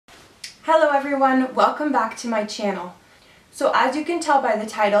Hello everyone, welcome back to my channel. So as you can tell by the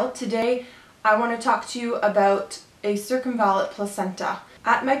title, today I want to talk to you about a circumvallate placenta.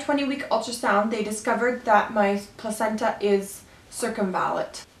 At my 20-week ultrasound, they discovered that my placenta is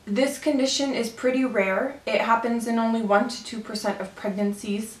circumvallate. This condition is pretty rare. It happens in only 1 to 2% of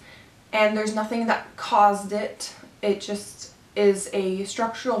pregnancies, and there's nothing that caused it. It just is a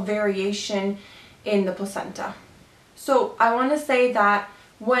structural variation in the placenta. So I want to say that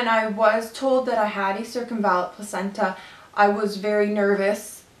when I was told that I had a circumvallate placenta, I was very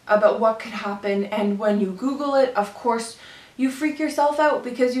nervous about what could happen, and when you Google it, of course, you freak yourself out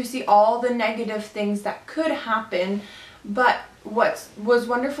because you see all the negative things that could happen. But what was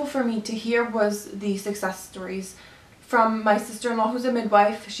wonderful for me to hear was the success stories from my sister-in-law, who's a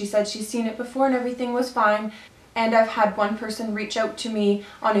midwife. She said she's seen it before and everything was fine. And I've had one person reach out to me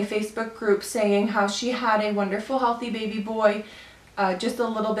on a Facebook group saying how she had a wonderful, healthy baby boy just a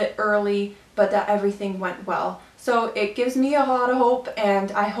little bit early, but that everything went well. So it gives me a lot of hope,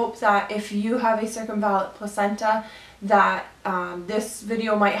 and I hope that if you have a circumvallate placenta, that this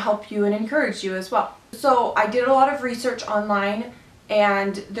video might help you and encourage you as well. So I did a lot of research online,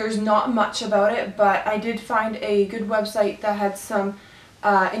 and there's not much about it, but I did find a good website that had some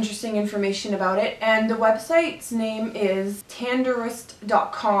interesting information about it, and the website's name is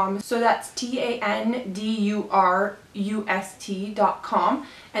tandurust.com. So that's TANDURUST.com,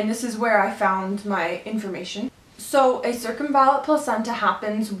 and this is where I found my information. So a circumvallate placenta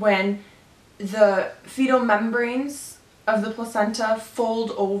happens when the fetal membranes of the placenta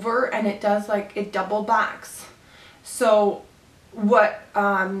fold over, and it does it double backs. So what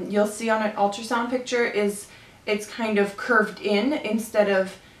you'll see on an ultrasound picture is it's kind of curved in instead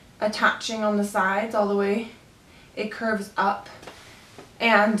of attaching on the sides all the way. It curves up.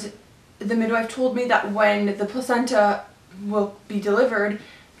 And the midwife told me that when the placenta will be delivered,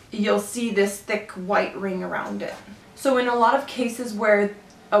 you'll see this thick white ring around it. So in a lot of cases where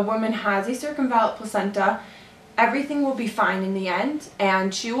a woman has a circumvallate placenta, everything will be fine in the end,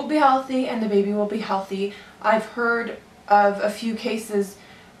 and she will be healthy and the baby will be healthy. I've heard of a few cases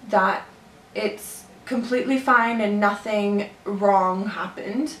that it's completely fine and nothing wrong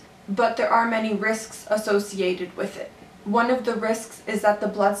happened, but there are many risks associated with it. One of the risks is that the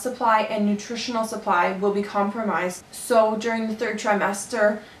blood supply and nutritional supply will be compromised. So during the 3rd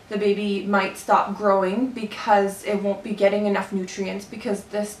trimester, the baby might stop growing because it won't be getting enough nutrients, because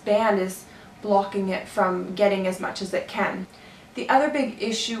this band is blocking it from getting as much as it can. The other big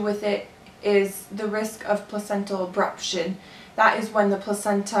issue with it is the risk of placental abruption. That is when the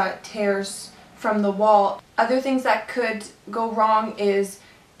placenta tears from the wall. Other things that could go wrong is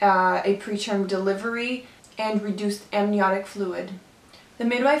a preterm delivery and reduced amniotic fluid. The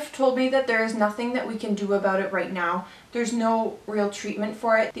midwife told me that there is nothing that we can do about it right now. There's no real treatment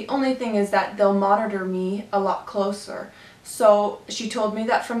for it. The only thing is that they'll monitor me a lot closer. So she told me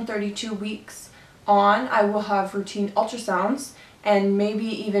that from 32 weeks on, I will have routine ultrasounds and maybe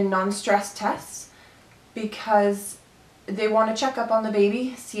even non-stress tests, because they want to check up on the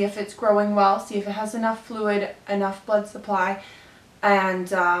baby, see if it's growing well, see if it has enough fluid, enough blood supply,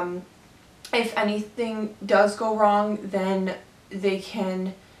 and if anything does go wrong, then they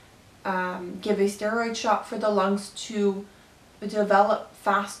can give a steroid shot for the lungs to develop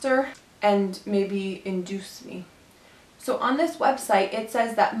faster and maybe induce me. So on this website, it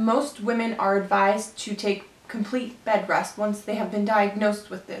says that most women are advised to take complete bed rest once they have been diagnosed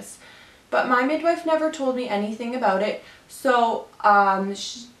with this. But my midwife never told me anything about it, so I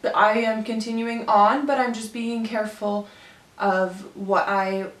am continuing on, but I'm just being careful of what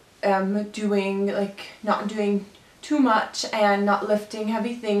I am doing, not doing too much and not lifting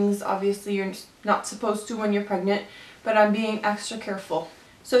heavy things. Obviously you're not supposed to when you're pregnant, but I'm being extra careful.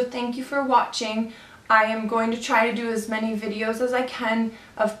 So thank you for watching. I am going to try to do as many videos as I can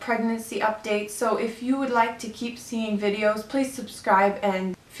of pregnancy updates, so if you would like to keep seeing videos, please subscribe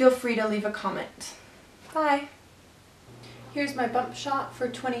and feel free to leave a comment. Bye! Here's my bump shot for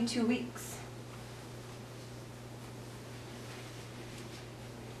 22 weeks.